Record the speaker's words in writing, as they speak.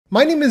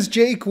My name is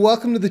Jake,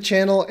 welcome to the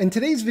channel. In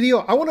today's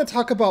video, I want to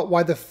talk about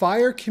why the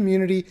FIRE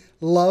community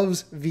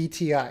loves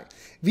VTI.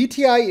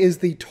 VTI is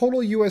the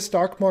total US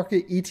stock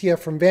market ETF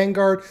from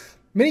Vanguard.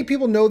 Many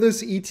people know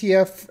this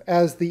ETF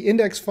as the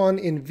index fund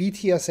in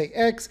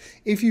VTSAX.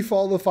 If you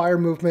follow the FIRE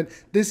movement,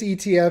 this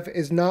ETF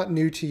is not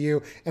new to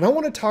you. And I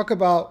want to talk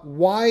about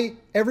why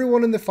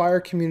everyone in the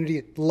FIRE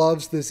community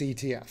loves this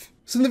ETF.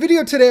 So in the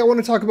video today, I want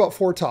to talk about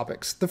 4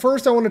 topics. The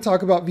first, I want to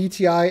talk about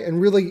VTI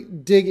and really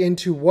dig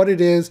into what it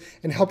is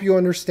and help you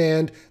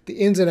understand the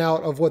ins and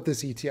out of what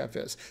this ETF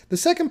is. The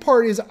second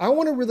part is I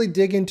want to really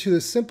dig into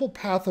the simple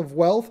path of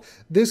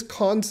wealth, this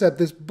concept,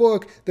 this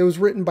book that was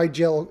written by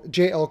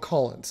J.L.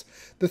 Collins.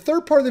 The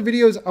third part of the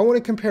video is I want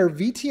to compare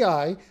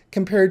VTI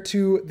compared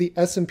to the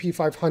S&P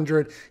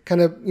 500,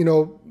 kind of,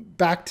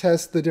 back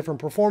test the different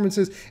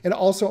performances and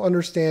also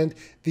understand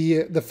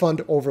the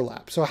fund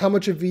overlap. So how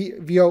much of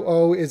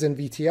VOO is in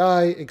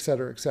VTI, et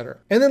cetera, et cetera.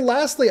 And then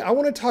lastly, I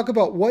want to talk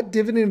about what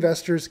dividend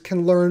investors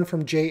can learn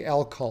from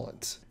J.L.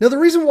 Collins. Now, the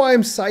reason why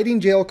I'm citing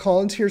J.L.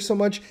 Collins here so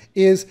much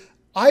is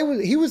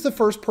he was the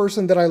first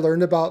person that I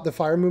learned about the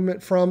FIRE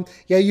movement from.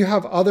 Yeah, you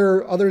have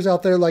others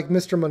out there like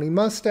Mr. Money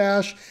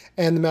Mustache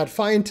and the Mad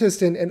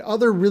Scientist and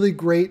other really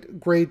great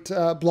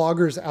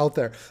bloggers out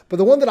there. But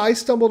the one that I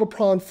stumbled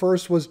upon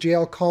first was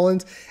J.L.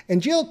 Collins.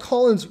 And J.L.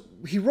 Collins,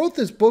 he wrote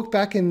this book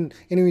back in,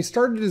 he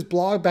started his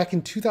blog back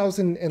in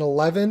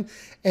 2011.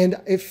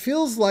 And it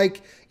feels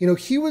like,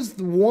 he was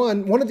the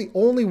one of the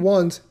only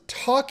ones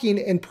talking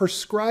and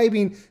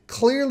prescribing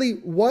clearly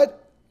what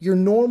your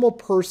normal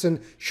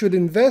person should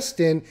invest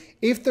in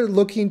if they're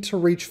looking to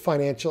reach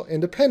financial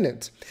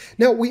independence.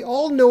 Now, we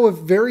all know of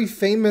very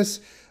famous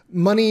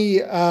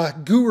money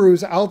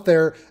gurus out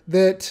there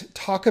that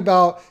talk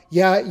about,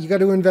 yeah, you got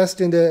to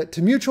invest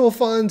into mutual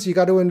funds, you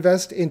got to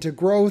invest into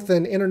growth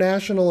and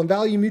international and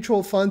value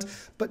mutual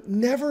funds, but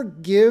never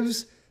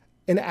gives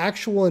an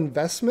actual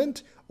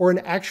investment or an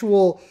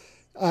actual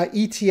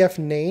ETF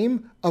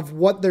name of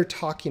what they're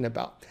talking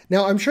about.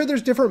 Now, I'm sure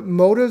there's different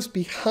motives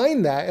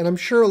behind that, and I'm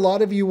sure a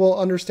lot of you will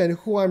understand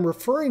who I'm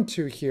referring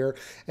to here.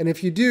 And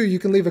if you do, you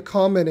can leave a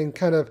comment and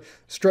kind of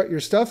strut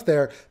your stuff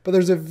there. But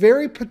there's a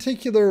very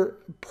particular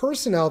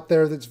person out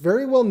there that's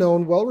very well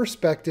known, well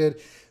respected,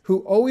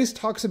 who always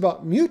talks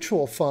about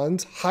mutual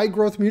funds, high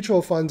growth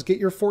mutual funds, get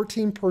your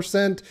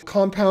 14%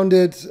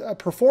 compounded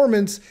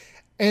performance.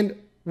 And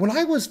when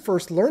I was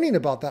first learning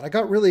about that, I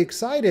got really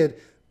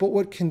excited. But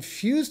what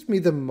confused me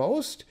the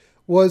most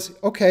was,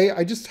 okay,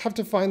 I just have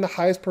to find the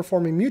highest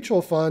performing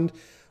mutual fund.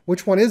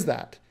 Which one is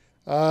that?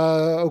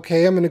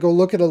 Okay, I'm going to go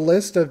look at a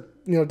list of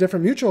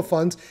different mutual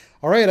funds.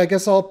 All right, I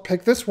guess I'll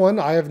pick this one.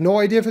 I have no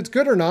idea if it's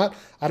good or not.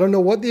 I don't know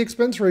what the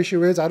expense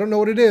ratio is. I don't know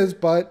what it is,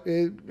 but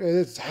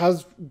it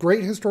has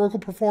great historical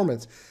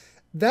performance.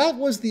 That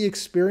was the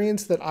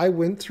experience that I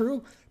went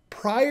through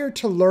prior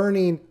to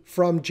learning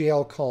from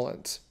J.L.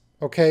 Collins.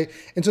 Okay,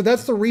 and so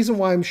that's the reason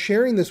why I'm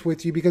sharing this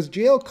with you, because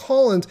J.L.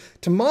 Collins,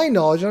 to my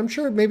knowledge, and I'm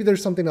sure maybe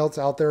there's something else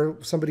out there,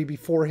 somebody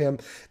before him,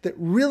 that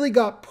really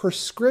got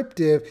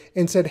prescriptive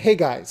and said, hey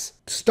guys,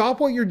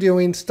 stop what you're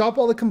doing, stop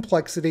all the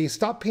complexity,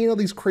 stop paying all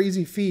these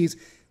crazy fees,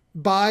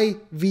 buy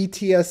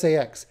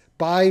VTSAX,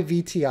 buy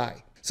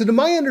VTI. So to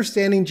my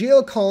understanding,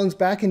 J.L. Collins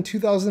back in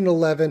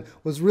 2011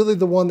 was really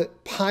the one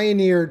that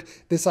pioneered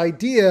this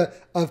idea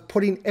of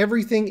putting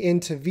everything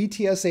into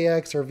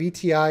VTSAX or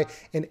VTI.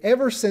 And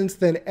ever since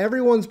then,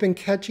 everyone's been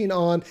catching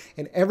on,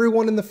 and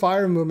everyone in the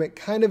FIRE movement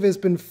kind of has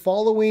been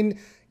following,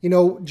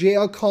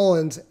 J.L.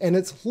 Collins, and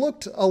it's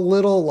looked a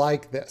little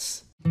like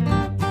this.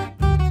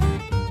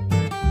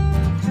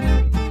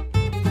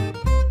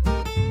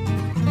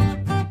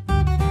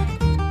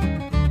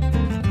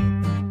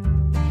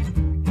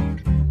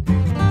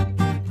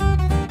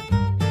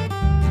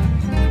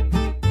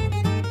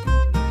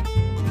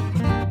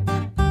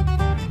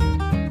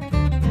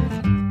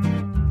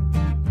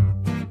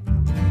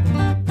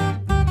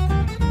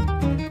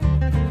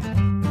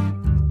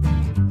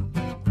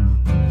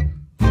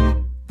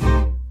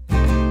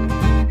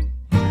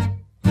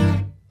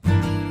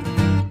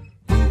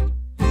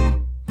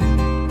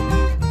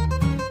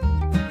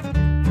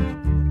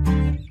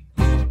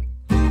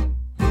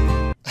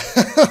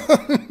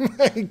 Oh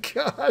my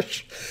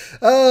gosh.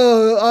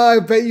 Oh, I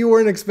bet you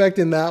weren't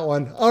expecting that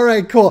one. All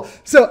right, cool.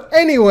 So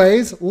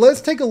anyways,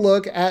 let's take a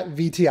look at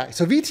VTI.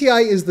 So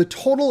VTI is the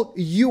total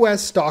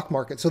US stock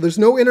market. So there's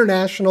no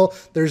international,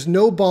 there's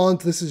no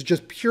bonds. This is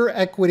just pure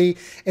equity.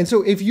 And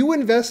so if you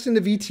invest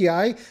into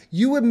VTI,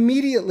 you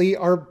immediately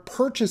are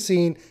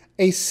purchasing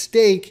a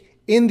stake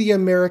in the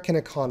American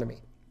economy.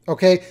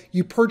 Okay,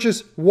 you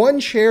purchase one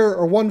share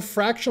or one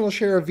fractional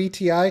share of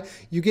VTI,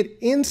 you get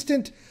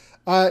instant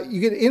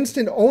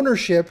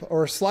ownership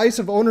or a slice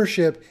of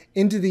ownership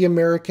into the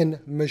American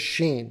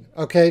machine,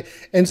 okay?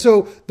 And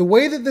so the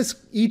way that this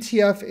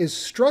ETF is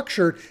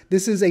structured,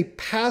 this is a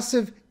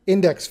passive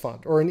index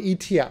fund or an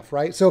ETF,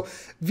 right? So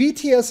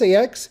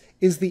VTSAX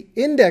is the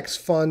index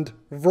fund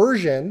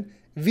version.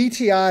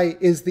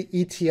 VTI is the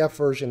ETF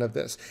version of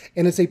this,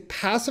 and it's a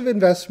passive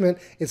investment.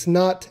 It's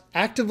not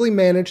actively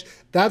managed.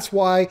 That's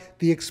why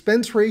the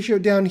expense ratio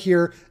down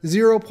here,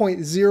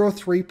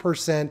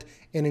 0.03%,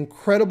 an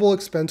incredible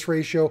expense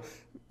ratio.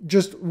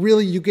 Just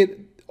really, you get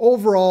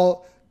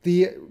overall,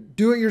 the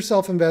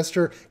do-it-yourself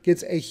investor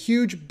gets a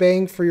huge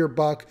bang for your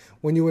buck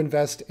when you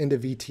invest into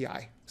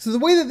VTI. So the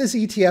way that this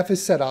ETF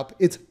is set up,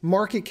 it's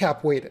market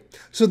cap weighted.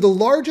 So the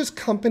largest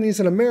companies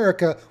in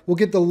America will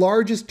get the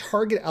largest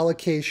target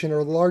allocation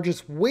or the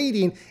largest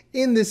weighting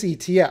in this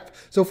ETF.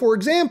 So for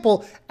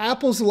example,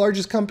 Apple's the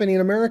largest company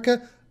in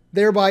America,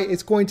 thereby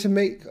it's going to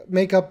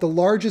make up the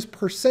largest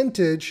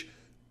percentage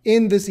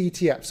in this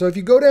ETF. So if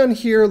you go down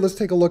here, let's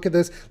take a look at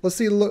this. Let's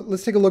take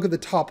a look at the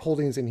top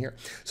holdings in here.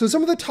 So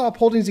some of the top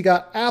holdings, you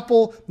got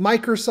Apple,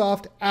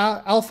 Microsoft,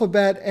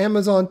 Alphabet,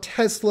 Amazon,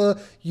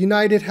 Tesla,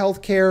 United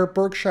Healthcare,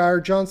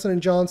 Berkshire,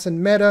 Johnson &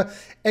 Johnson, Meta,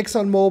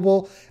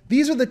 ExxonMobil.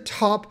 These are the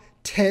top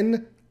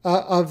 10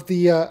 of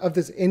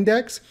this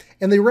index,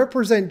 and they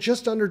represent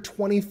just under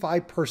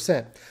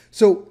 25%.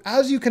 So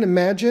as you can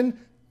imagine,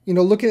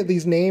 looking at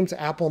these names,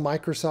 Apple,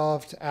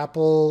 Microsoft,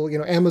 Apple,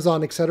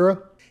 Amazon,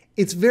 etc.,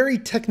 it's very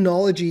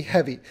technology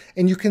heavy.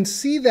 And you can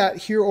see that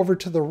here over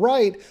to the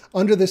right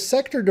under the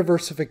sector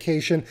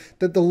diversification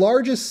that the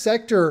largest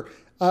sector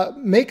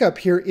makeup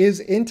here is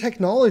in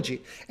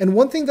technology. And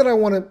one thing that I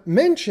want to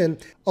mention,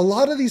 a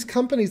lot of these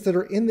companies that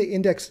are in the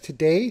index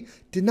today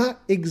did not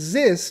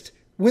exist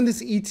when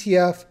this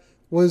ETF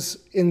was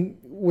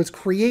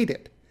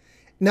created.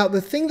 Now,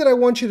 the thing that I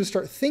want you to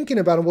start thinking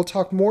about, and we'll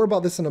talk more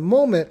about this in a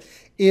moment,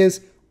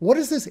 is what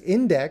is this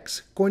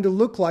index going to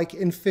look like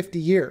in 50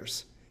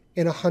 years?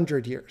 In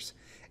 100 years.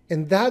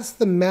 And that's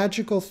the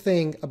magical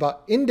thing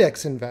about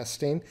index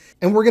investing.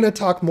 And we're going to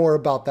talk more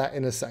about that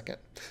in a second.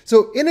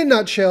 So in a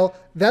nutshell,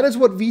 that is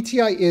what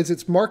VTI is.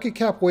 It's market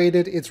cap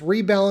weighted. It's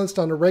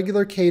rebalanced on a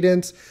regular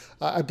cadence.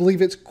 I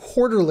believe it's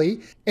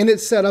quarterly, and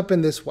it's set up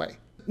in this way.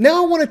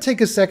 Now I want to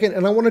take a second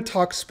and I want to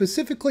talk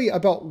specifically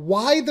about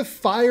why the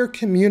FIRE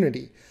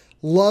community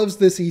loves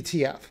this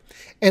ETF.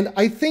 And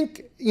I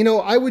think,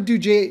 I would do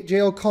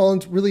J.L.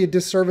 Collins really a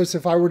disservice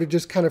if I were to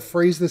just kind of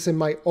phrase this in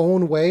my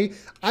own way.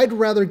 I'd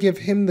rather give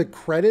him the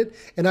credit,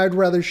 and I'd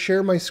rather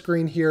share my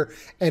screen here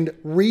and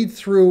read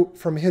through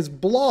from his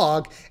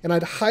blog. And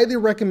I'd highly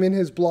recommend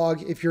his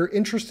blog if you're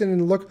interested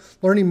in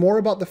learning more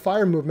about the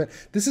FIRE movement.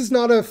 This is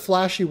not a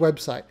flashy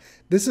website.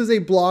 This is a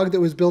blog that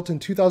was built in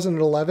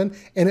 2011,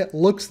 and it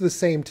looks the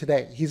same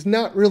today. He's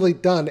not really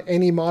done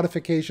any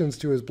modifications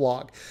to his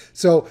blog.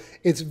 So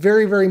it's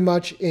very, very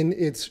much in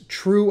its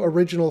true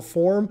original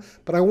form.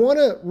 But I want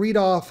to read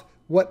off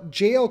what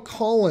J.L.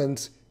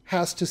 Collins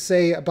has to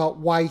say about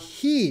why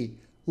he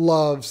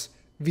loves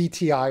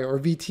VTI or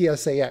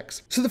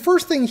VTSAX. So the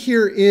first thing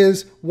here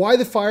is why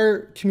the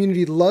FIRE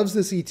community loves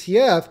this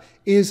ETF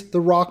is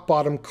the rock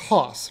bottom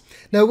costs.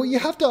 Now, what you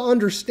have to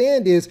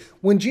understand is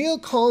when J.L.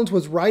 Collins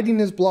was writing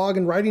his blog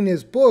and writing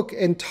his book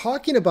and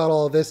talking about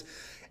all of this,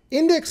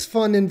 index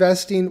fund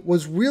investing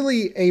was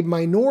really a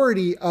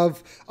minority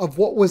of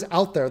what was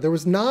out there. There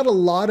was not a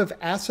lot of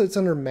assets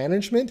under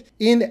management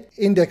in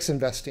index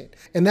investing.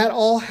 And that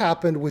all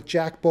happened with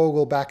Jack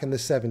Bogle back in the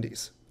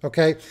 70s.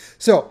 Okay,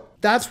 so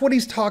that's what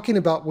he's talking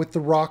about with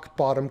the rock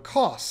bottom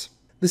costs.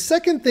 The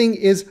second thing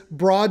is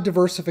broad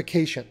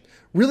diversification.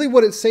 Really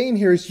what it's saying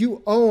here is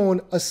you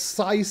own a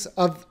slice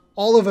of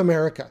all of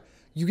America.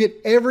 You get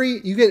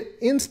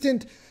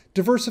instant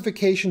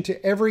diversification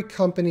to every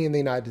company in the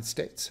United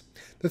States.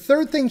 The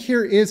third thing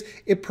here is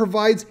it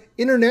provides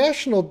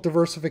international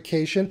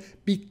diversification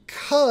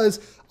because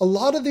a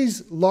lot of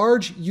these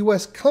large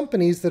US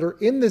companies that are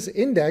in this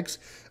index,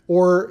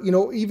 or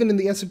even in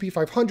the S&P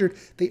 500,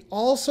 they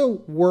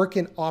also work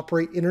and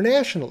operate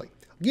internationally.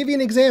 I'll give you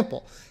an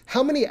example.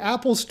 How many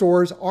Apple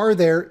stores are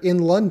there in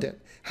London?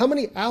 How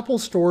many Apple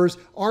stores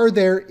are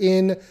there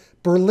in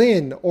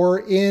Berlin or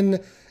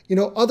in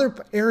other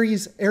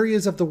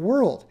areas of the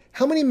world?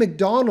 How many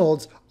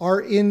McDonald's are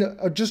in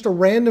just a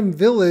random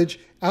village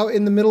out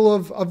in the middle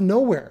of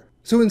nowhere?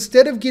 So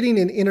instead of getting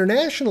an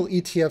international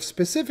ETF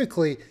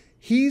specifically,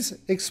 he's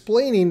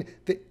explaining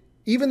that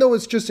even though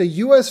it's just a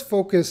US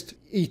focused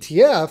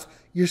ETF,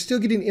 you're still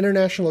getting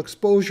international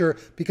exposure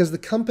because the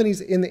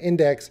companies in the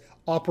index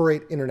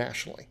operate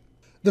internationally.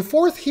 The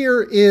fourth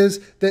here is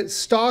that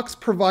stocks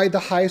provide the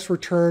highest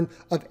return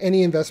of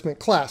any investment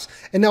class.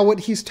 And now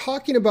what he's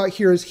talking about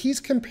here is he's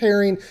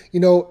comparing,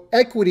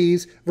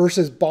 equities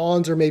versus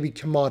bonds or maybe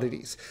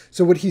commodities.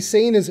 So what he's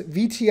saying is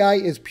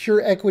VTI is pure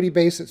equity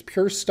based, it's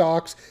pure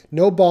stocks,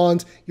 no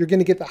bonds. You're going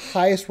to get the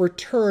highest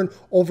return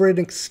over an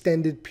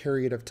extended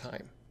period of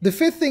time. The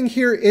fifth thing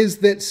here is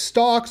that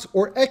stocks,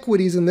 or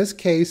equities in this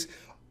case,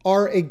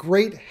 are a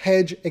great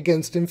hedge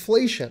against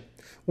inflation.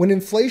 When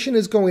inflation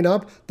is going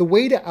up, the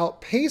way to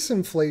outpace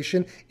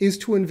inflation is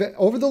to invest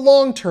over the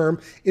long term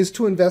is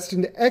to invest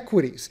into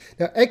equities.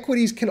 Now,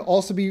 equities can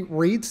also be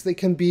REITs. They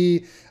can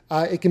be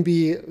it can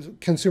be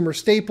consumer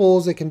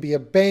staples. It can be a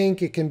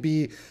bank. It can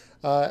be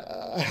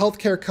a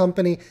healthcare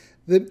company.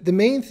 The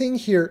main thing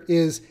here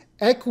is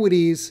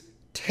equities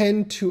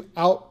tend to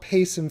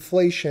outpace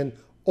inflation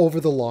over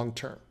the long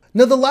term.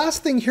 Now, the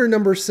last thing here,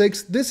 number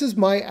 6, this is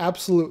my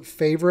absolute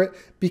favorite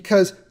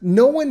because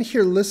no one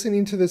here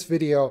listening to this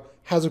video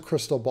has a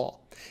crystal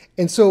ball.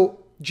 And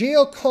so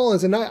JL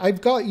Collins, and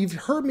you've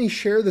heard me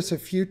share this a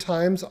few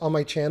times on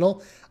my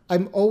channel.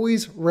 I'm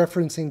always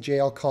referencing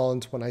JL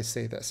Collins when I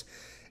say this.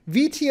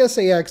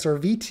 VTSAX or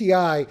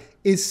VTI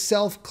is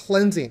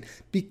self-cleansing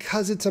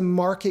because it's a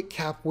market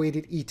cap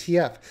weighted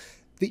ETF.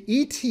 The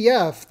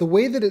ETF, the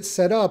way that it's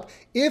set up,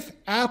 if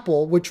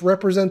Apple, which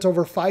represents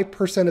over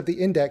 5% of the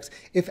index,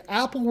 if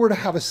Apple were to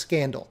have a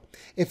scandal,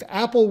 if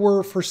Apple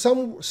were, for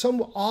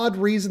some odd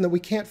reason that we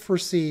can't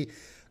foresee,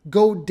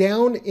 go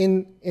down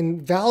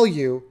in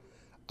value,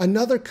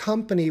 another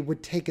company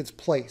would take its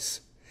place.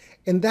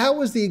 And that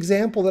was the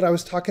example that I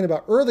was talking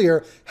about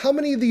earlier. How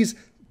many of these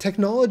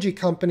technology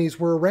companies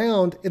were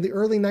around in the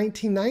early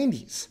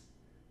 1990s?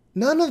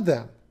 None of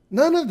them.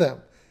 None of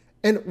them.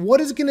 And what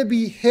is going to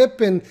be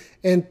hip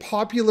and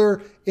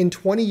popular in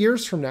 20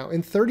 years from now,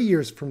 in 30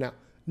 years from now?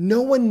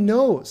 No one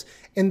knows.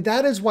 And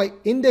that is why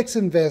index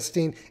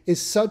investing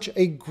is such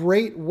a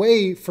great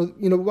way for,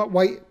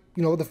 why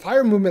the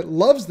FIRE movement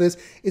loves this,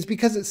 is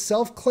because it's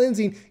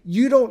self-cleansing.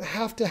 You don't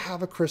have to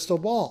have a crystal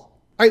ball.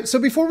 All right, so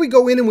before we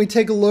go in and we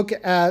take a look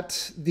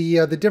at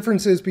the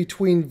differences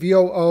between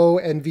VOO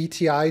and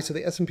VTI, so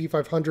the S&P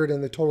 500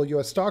 and the total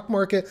US stock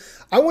market,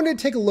 I want to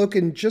take a look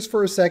in just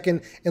for a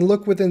second and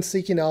look within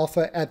Seeking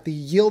Alpha at the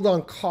yield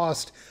on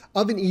cost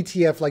of an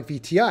ETF like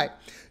VTI.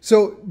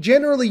 So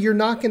generally, you're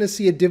not going to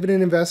see a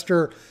dividend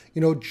investor,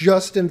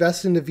 just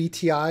invest into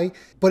VTI,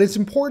 but it's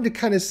important to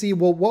kind of see,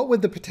 well, what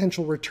would the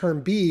potential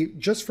return be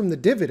just from the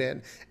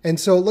dividend? And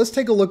so let's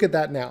take a look at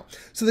that now.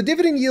 So the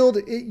dividend yield,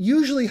 it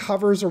usually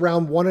hovers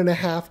around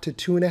 1.5 to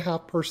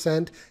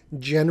 2.5%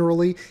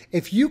 generally.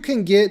 If you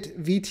can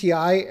get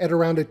VTI at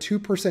around a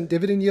 2%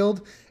 dividend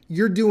yield,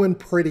 you're doing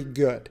pretty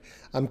good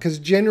because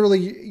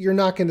generally you're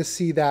not going to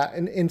see that.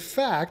 And in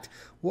fact,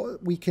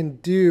 what we can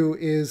do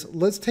is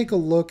let's take a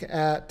look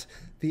at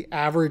the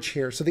average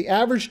here. So the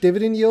average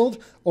dividend yield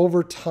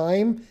over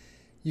time,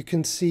 you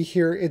can see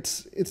here,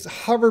 it's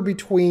hover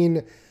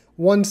between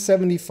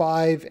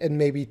 175 and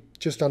maybe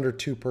just under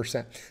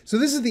 2%. So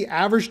this is the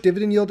average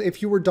dividend yield.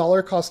 If you were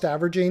dollar cost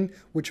averaging,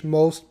 which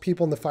most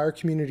people in the FIRE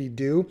community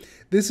do,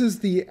 this is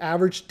the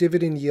average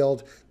dividend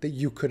yield that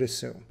you could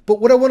assume. But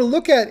what I want to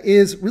look at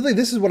is, really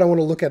this is what I want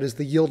to look at is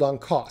the yield on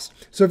cost.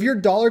 So if you're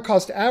dollar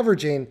cost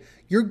averaging,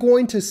 you're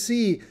going to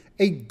see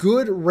a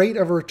good rate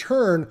of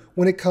return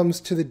when it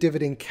comes to the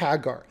dividend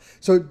CAGR.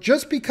 So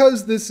just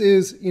because this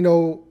is,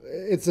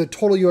 it's a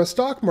total US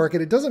stock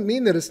market, it doesn't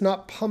mean that it's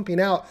not pumping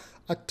out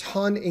a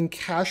ton in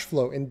cash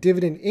flow and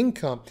dividend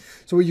income.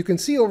 So what you can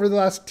see over the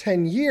last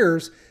 10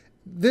 years,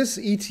 this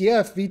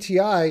ETF,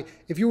 VTI,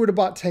 if you were to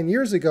bought 10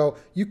 years ago,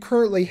 you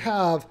currently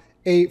have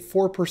a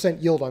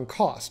 4% yield on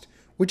cost,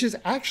 which is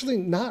actually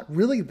not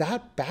really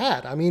that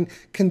bad. I mean,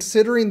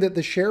 considering that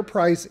the share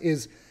price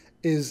is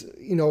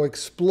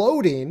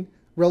exploding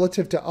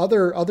relative to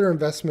other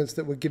investments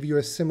that would give you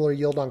a similar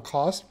yield on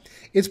cost,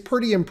 it's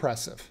pretty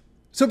impressive.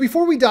 So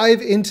before we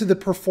dive into the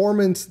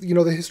performance, the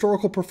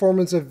historical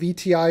performance of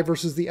VTI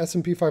versus the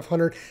S&P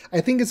 500,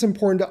 I think it's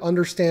important to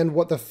understand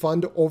what the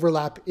fund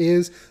overlap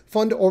is.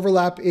 Fund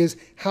overlap is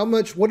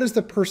what is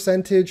the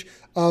percentage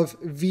of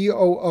VOO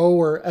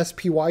or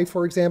SPY,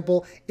 for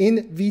example,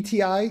 in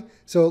VTI?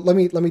 So let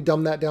me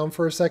dumb that down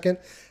for a second.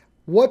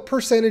 What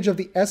percentage of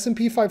the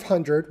S&P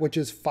 500, which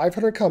is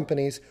 500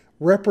 companies,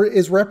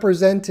 is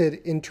represented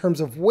in terms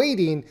of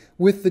weighting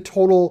with the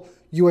total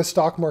US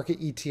stock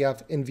market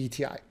ETF in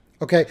VTI?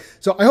 Okay,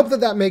 so I hope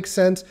that makes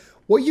sense.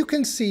 What you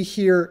can see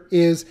here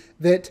is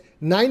that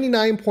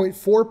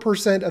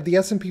 99.4% of the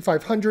S&P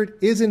 500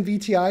 is in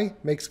VTI,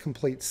 makes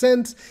complete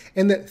sense,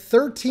 and that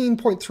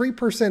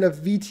 13.3% of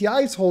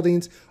VTI's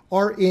holdings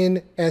are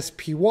in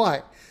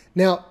SPY.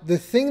 Now, the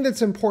thing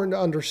that's important to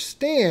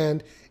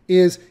understand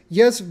is,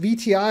 yes,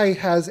 VTI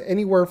has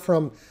anywhere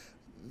from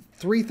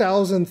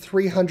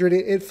 3,300,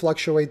 it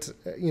fluctuates,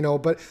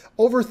 but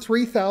over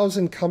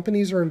 3,000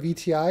 companies are in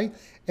VTI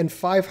and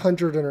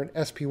 500 are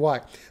in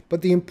SPY.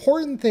 But the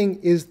important thing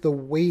is the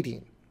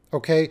weighting,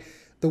 okay?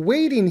 The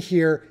weighting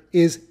here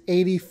is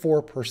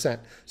 84%.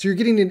 So you're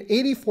getting an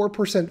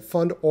 84%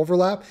 fund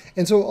overlap.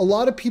 And so a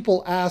lot of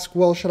people ask,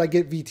 well, should I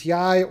get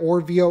VTI or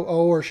VOO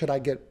or should I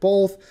get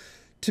both?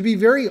 To be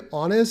very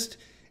honest,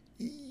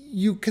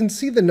 you can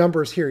see the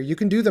numbers here. You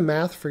can do the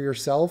math for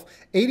yourself.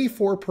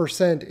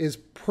 84% is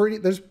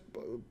there's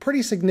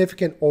pretty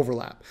significant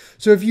overlap.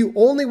 So if you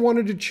only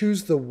wanted to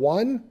choose the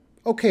one,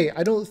 okay,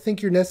 I don't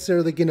think you're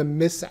necessarily going to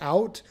miss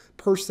out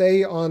per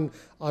se on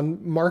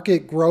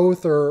market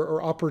growth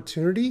or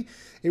opportunity.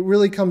 It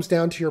really comes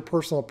down to your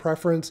personal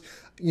preference.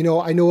 I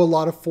know a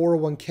lot of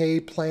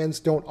 401k plans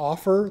don't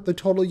offer the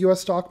total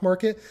US stock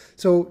market.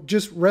 So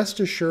just rest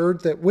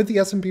assured that with the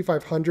S&P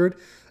 500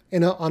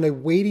 on a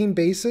weighting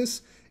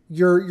basis,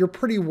 you're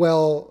pretty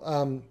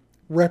well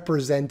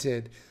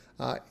represented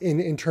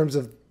in terms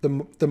of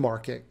the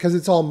market because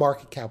it's all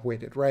market cap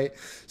weighted, right?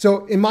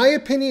 So in my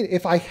opinion,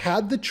 if I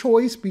had the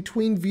choice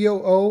between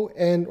VOO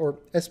or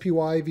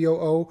SPY,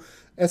 VOO,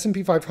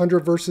 S&P 500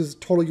 versus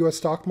total US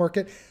stock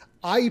market,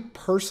 I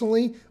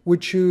personally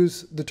would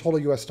choose the total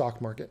US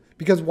stock market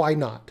because why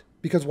not?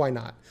 Because why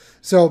not?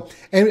 So,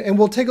 and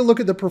we'll take a look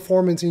at the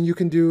performance and you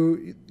can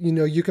do,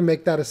 you can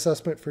make that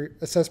assessment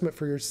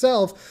for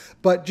yourself.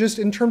 But just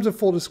in terms of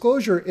full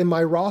disclosure, in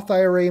my Roth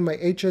IRA, my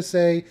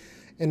HSA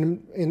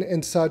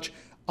and such,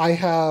 I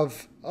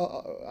have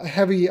a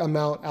heavy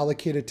amount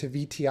allocated to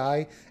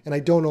VTI and I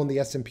don't own the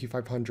S&P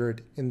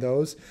 500 in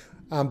those.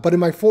 But in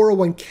my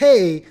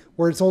 401k,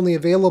 where it's only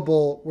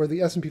available, where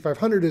the S&P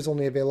 500 is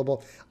only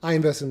available, I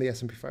invest in the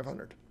S&P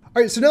 500.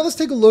 All right, so now let's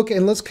take a look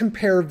and let's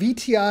compare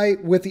VTI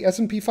with the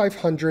S&P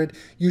 500.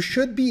 You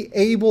should be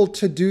able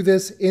to do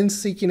this in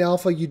Seeking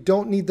Alpha. You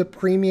don't need the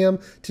premium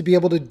to be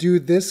able to do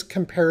this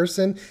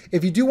comparison.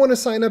 If you do want to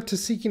sign up to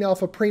Seeking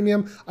Alpha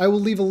Premium, I will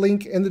leave a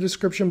link in the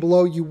description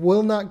below. You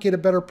will not get a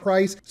better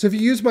price. So if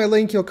you use my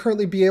link, you'll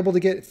currently be able to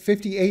get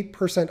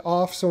 58%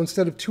 off. So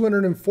instead of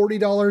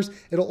 $240,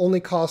 it'll only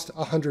cost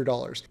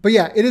 $100. But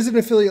yeah, it is an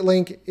affiliate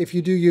link. If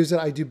you do use it,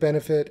 I do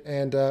benefit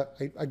and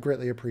I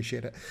greatly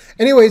appreciate it.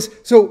 Anyways,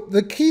 so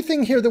the key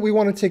thing here that we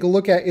want to take a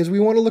look at is we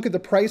want to look at the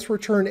price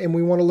return and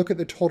we want to look at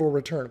the total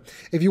return.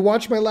 If you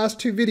watch my last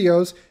two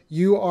videos,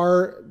 you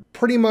are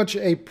pretty much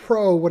a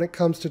pro when it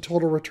comes to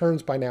total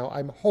returns by now.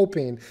 I'm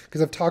hoping, because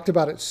I've talked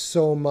about it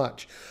so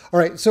much. All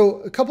right,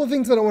 so a couple of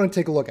things that I want to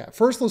take a look at.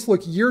 First, let's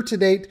look year to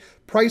date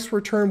price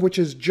return, which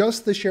is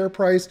just the share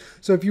price.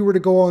 So if you were to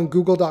go on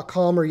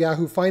google.com or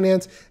Yahoo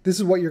Finance, this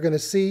is what you're going to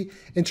see.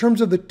 In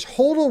terms of the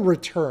total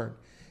return,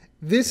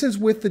 this is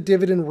with the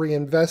dividend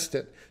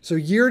reinvested. So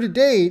year to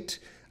date,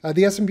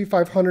 the S&P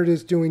 500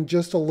 is doing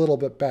just a little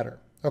bit better.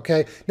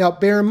 Okay. Now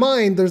bear in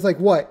mind, there's like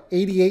what,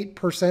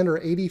 88% or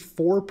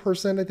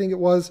 84%, I think it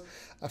was,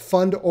 a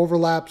fund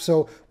overlap.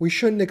 So we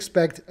shouldn't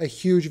expect a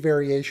huge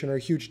variation or a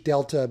huge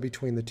delta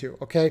between the two.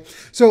 Okay.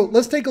 So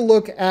let's take a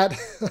look at,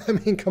 I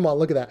mean, come on,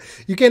 look at that.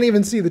 You can't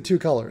even see the two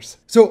colors.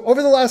 So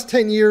over the last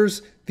 10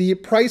 years, the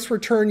price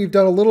return, you've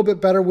done a little bit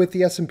better with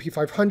the S&P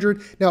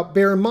 500. Now,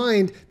 bear in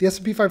mind, the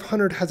S&P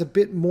 500 has a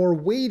bit more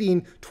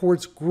weighting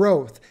towards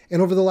growth. And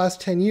over the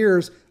last 10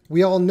 years,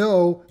 we all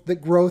know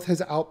that growth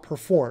has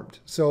outperformed.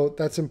 So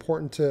that's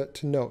important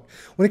to note.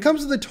 When it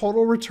comes to the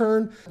total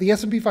return, the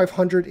S&P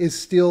 500 is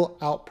still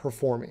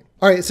outperforming.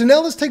 All right, so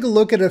now let's take a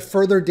look at a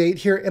further date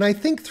here. And I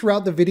think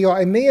throughout the video,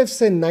 I may have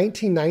said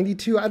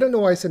 1992. I don't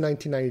know why I said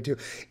 1992.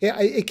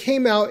 It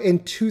came out in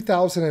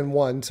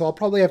 2001. So I'll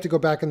probably have to go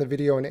back in the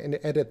video and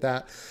edit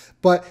that.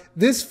 But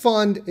this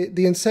fund,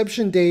 the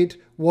inception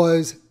date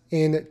was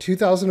in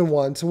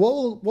 2001. So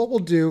what we'll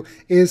do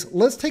is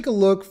let's take a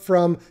look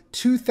from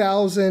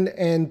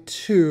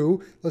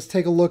 2002. Let's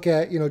take a look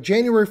at,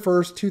 January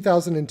 1st,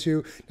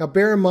 2002. Now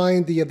bear in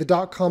mind the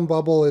dot-com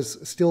bubble is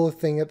still a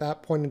thing at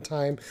that point in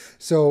time.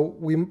 So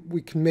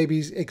we can maybe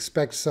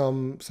expect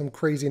some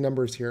crazy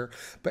numbers here.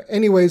 But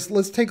anyways,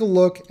 let's take a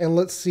look and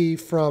let's see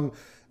from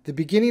the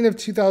beginning of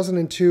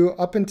 2002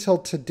 up until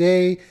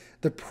today.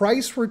 The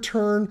price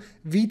return,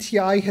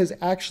 VTI has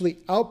actually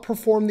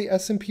outperformed the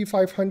S&P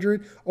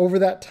 500 over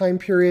that time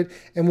period.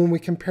 And when we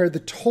compare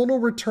the total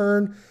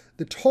return,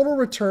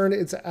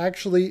 it's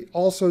actually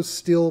also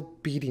still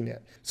beating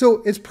it.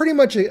 So it's pretty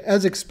much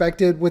as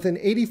expected with an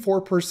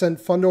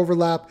 84% fund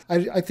overlap.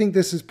 I think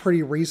this is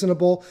pretty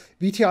reasonable.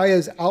 VTI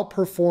has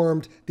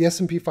outperformed the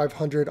S&P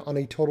 500 on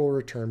a total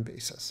return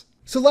basis.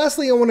 So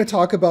lastly, I want to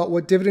talk about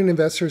what dividend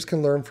investors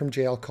can learn from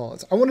J.L.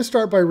 Collins. I want to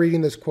start by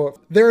reading this quote.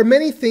 There are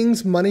many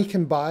things money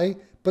can buy,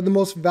 but the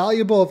most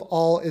valuable of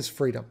all is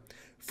freedom.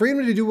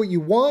 Freedom to do what you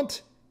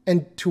want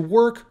and to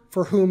work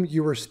for whom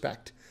you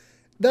respect.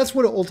 That's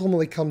what it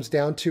ultimately comes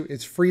down to,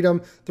 is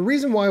freedom. The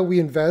reason why we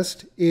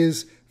invest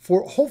is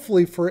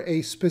hopefully for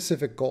a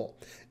specific goal.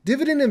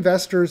 Dividend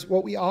investors,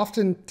 what we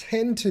often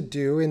tend to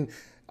do, and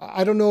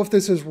I don't know if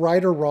this is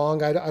right or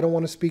wrong. I don't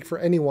want to speak for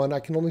anyone.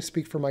 I can only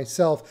speak for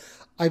myself.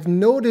 I've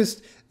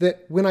noticed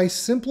that when I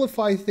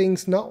simplify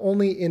things, not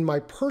only in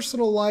my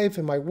personal life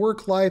and my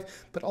work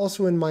life, but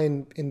also in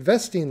my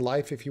investing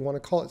life, if you want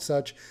to call it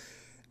such,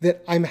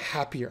 that I'm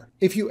happier.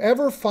 If you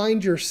ever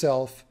find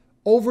yourself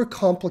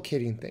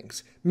overcomplicating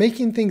things,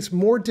 making things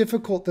more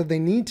difficult than they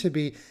need to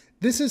be,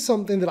 this is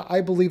something that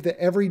I believe that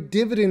every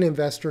dividend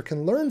investor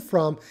can learn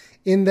from,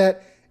 in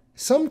that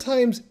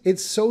sometimes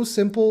it's so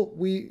simple,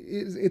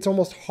 it's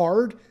almost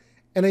hard.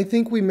 And I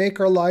think we make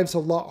our lives a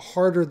lot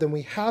harder than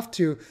we have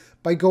to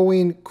by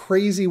going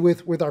crazy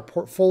with our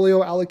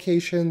portfolio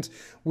allocations,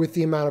 with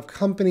the amount of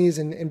companies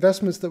and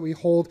investments that we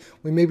hold.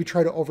 We maybe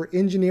try to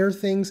over-engineer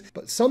things.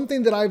 But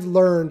something that I've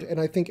learned, and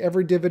I think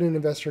every dividend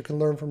investor can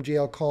learn from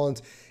J.L.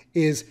 Collins,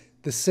 is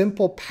the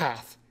simple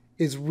path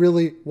is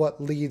really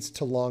what leads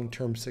to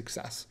long-term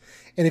success.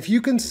 And if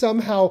you can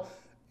somehow,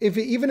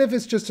 even if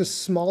it's just a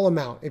small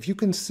amount, if you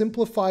can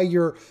simplify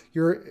your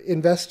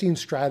investing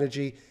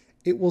strategy,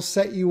 it will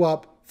set you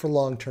up for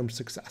long-term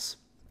success.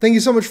 Thank you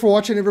so much for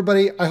watching,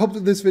 everybody. I hope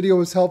that this video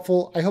was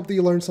helpful. I hope that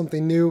you learned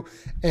something new,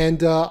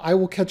 and I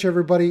will catch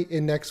everybody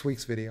in next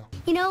week's video.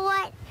 You know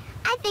what?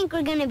 I think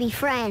we're gonna be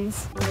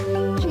friends.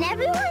 Can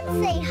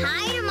everyone say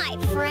hi to my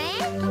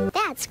friend?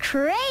 That's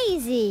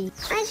crazy.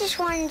 I just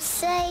wanted to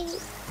say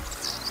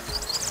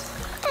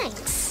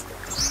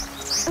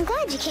thanks. I'm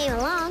glad you came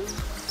along,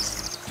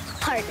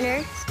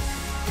 partner.